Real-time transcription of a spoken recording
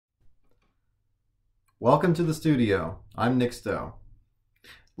Welcome to the studio. I'm Nick Stowe.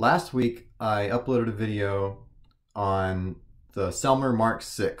 Last week I uploaded a video on the Selmer Mark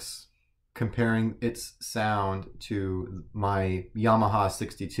VI, comparing its sound to my Yamaha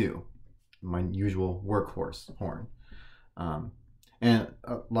 62, my usual workhorse horn.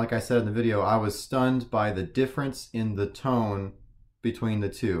 Like I said in the video, I was stunned by the difference in the tone between the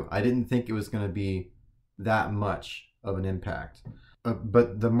two. I didn't think it was going to be that much of an impact.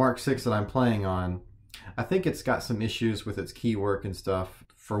 But the Mark VI that I'm playing on, I think it's got some issues with its key work and stuff.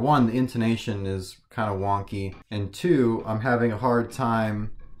 For one, the intonation is kind of wonky. And two, I'm having a hard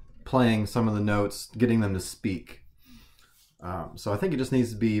time playing some of the notes, getting them to speak. So I think it just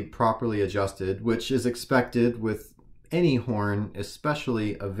needs to be properly adjusted, which is expected with any horn,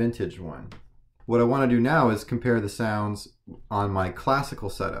 especially a vintage one. What I want to do now is compare the sounds on my classical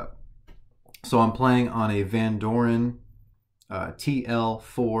setup. So I'm playing on a Van Doren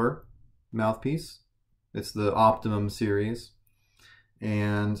TL4 mouthpiece. It's the Optimum series.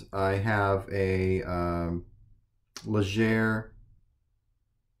 And I have a Leger,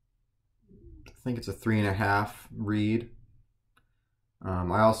 I think it's a 3.5 reed.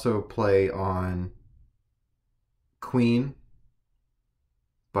 I also play on Queen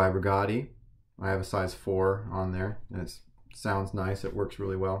by Brigatti. I have a size 4 on there, and it sounds nice. It works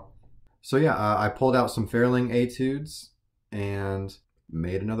really well. So yeah, I pulled out some Ferling Etudes and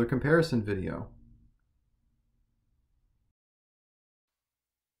made another comparison video.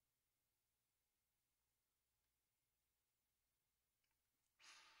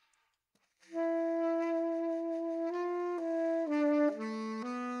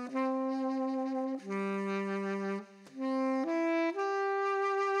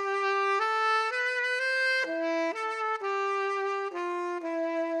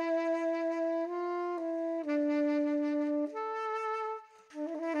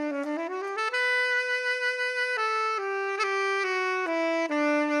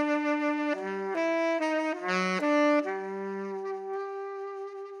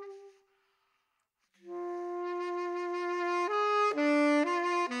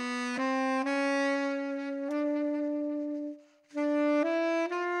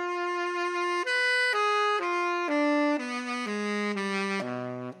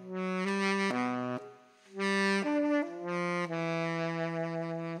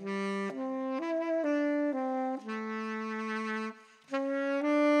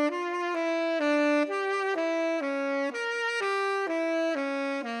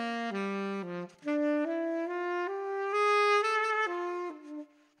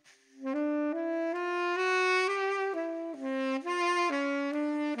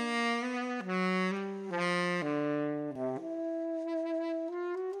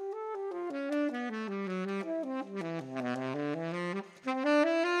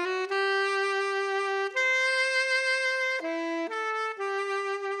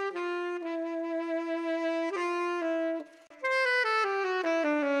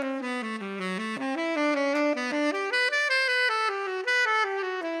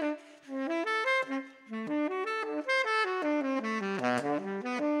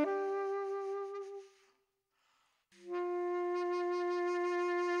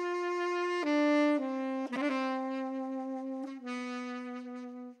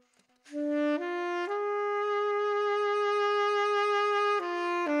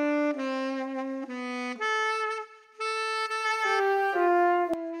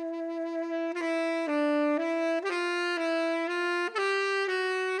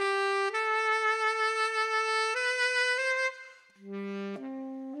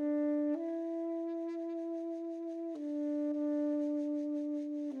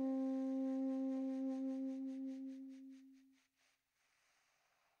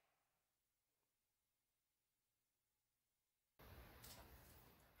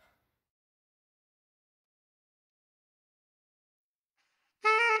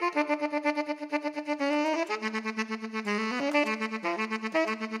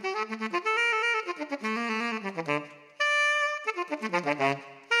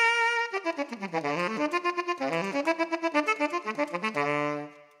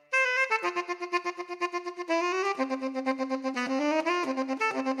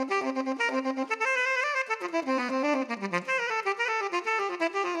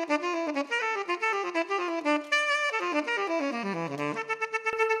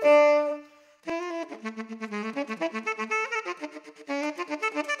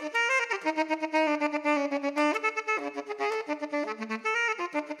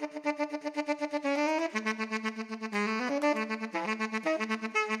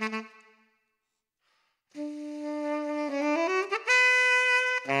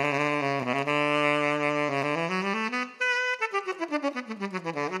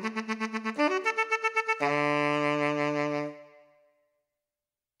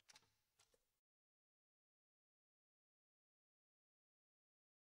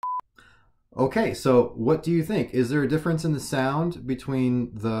 Okay, so what do you think? Is there a difference in the sound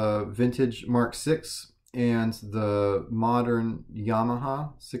between the vintage Mark VI and the modern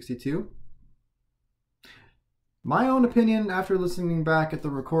Yamaha 62? My own opinion, after listening back at the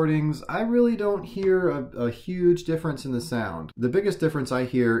recordings, I really don't hear a huge difference in the sound. The biggest difference I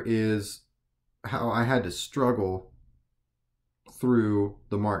hear is how I had to struggle through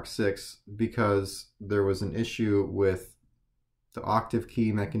the Mark VI because there was an issue with the octave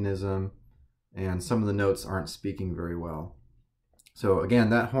key mechanism and some of the notes aren't speaking very well. So again,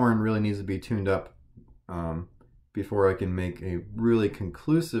 that horn really needs to be tuned up before I can make a really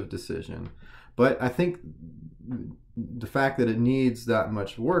conclusive decision. But I think the fact that it needs that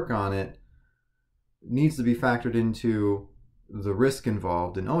much work on it needs to be factored into the risk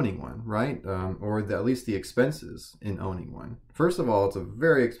involved in owning one, right? Or at least the expenses in owning one. First of all, it's a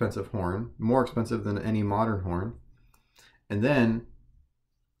very expensive horn, more expensive than any modern horn. And then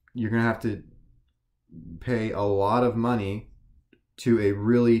you're going to have to pay a lot of money to a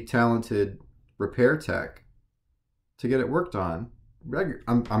really talented repair tech to get it worked on.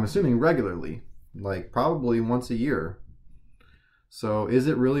 I'm assuming regularly, like probably once a year. So is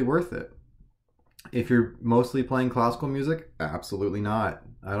it really worth it? If you're mostly playing classical music, absolutely not.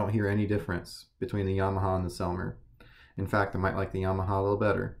 I don't hear any difference between the Yamaha and the Selmer. In fact, I might like the Yamaha a little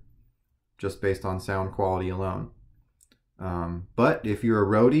better, just based on sound quality alone. But if you're a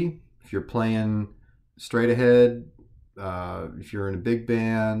roadie, if you're playing straight ahead, if you're in a big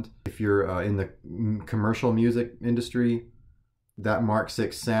band, if you're in the commercial music industry, that Mark VI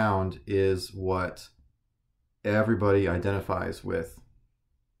sound is what everybody identifies with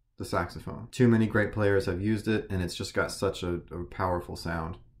the saxophone. Too many great players have used it, and it's just got such a powerful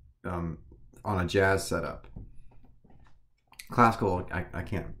sound on a jazz setup. Classical, I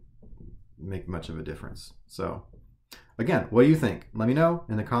can't make much of a difference. So again, what do you think? Let me know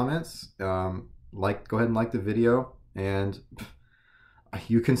in the comments. Go ahead and like the video, and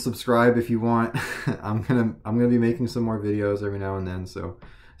you can subscribe if you want. I'm gonna be making some more videos every now and then, so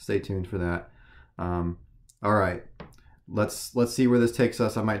stay tuned for that. All right, let's see where this takes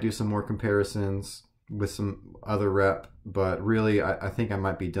us. I might do some more comparisons with some other rep, but really I think I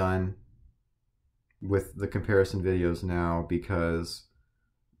might be done with the comparison videos now because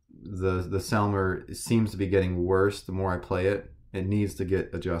the Selmer seems to be getting worse the more I play it. It needs to get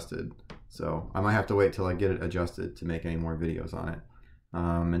adjusted. So I might have to wait till I get it adjusted to make any more videos on it.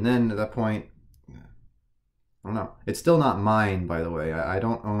 And then at that point, I don't know. It's still not mine, by the way. I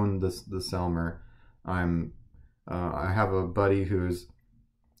don't own the Selmer. I have a buddy who's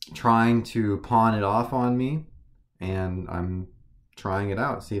trying to pawn it off on me, and I'm trying it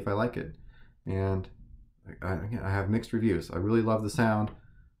out, see if I like it. And I have mixed reviews. I really love the sound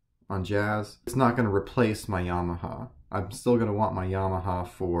on jazz. It's not going to replace my Yamaha. I'm still going to want my Yamaha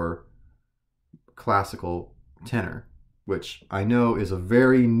for classical tenor, which I know is a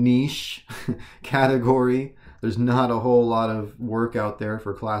very niche category. There's not a whole lot of work out there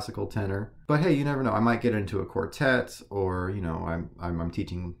for classical tenor. But hey, you never know. I might get into a quartet, or you know, I'm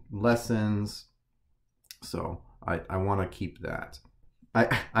teaching lessons. So I want to keep that.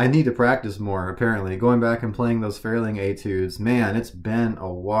 I need to practice more, apparently. Going back and playing those Ferling Etudes, man, it's been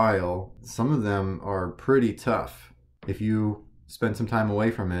a while. Some of them are pretty tough. If you spend some time away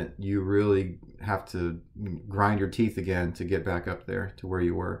from it, you really have to grind your teeth again to get back up there to where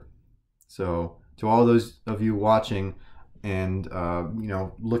you were. So to all those of you watching and you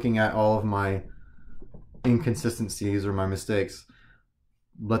know, looking at all of my inconsistencies or my mistakes,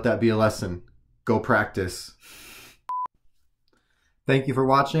 let that be a lesson. Go practice. Thank you for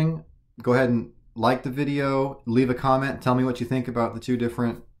watching. Go ahead and like the video, leave a comment, tell me what you think about the two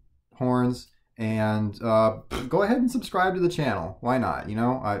different horns, and go ahead and subscribe to the channel. Why not? You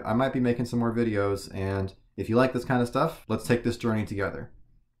know, I might be making some more videos, and if you like this kind of stuff, let's take this journey together.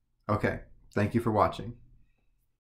 Okay, thank you for watching.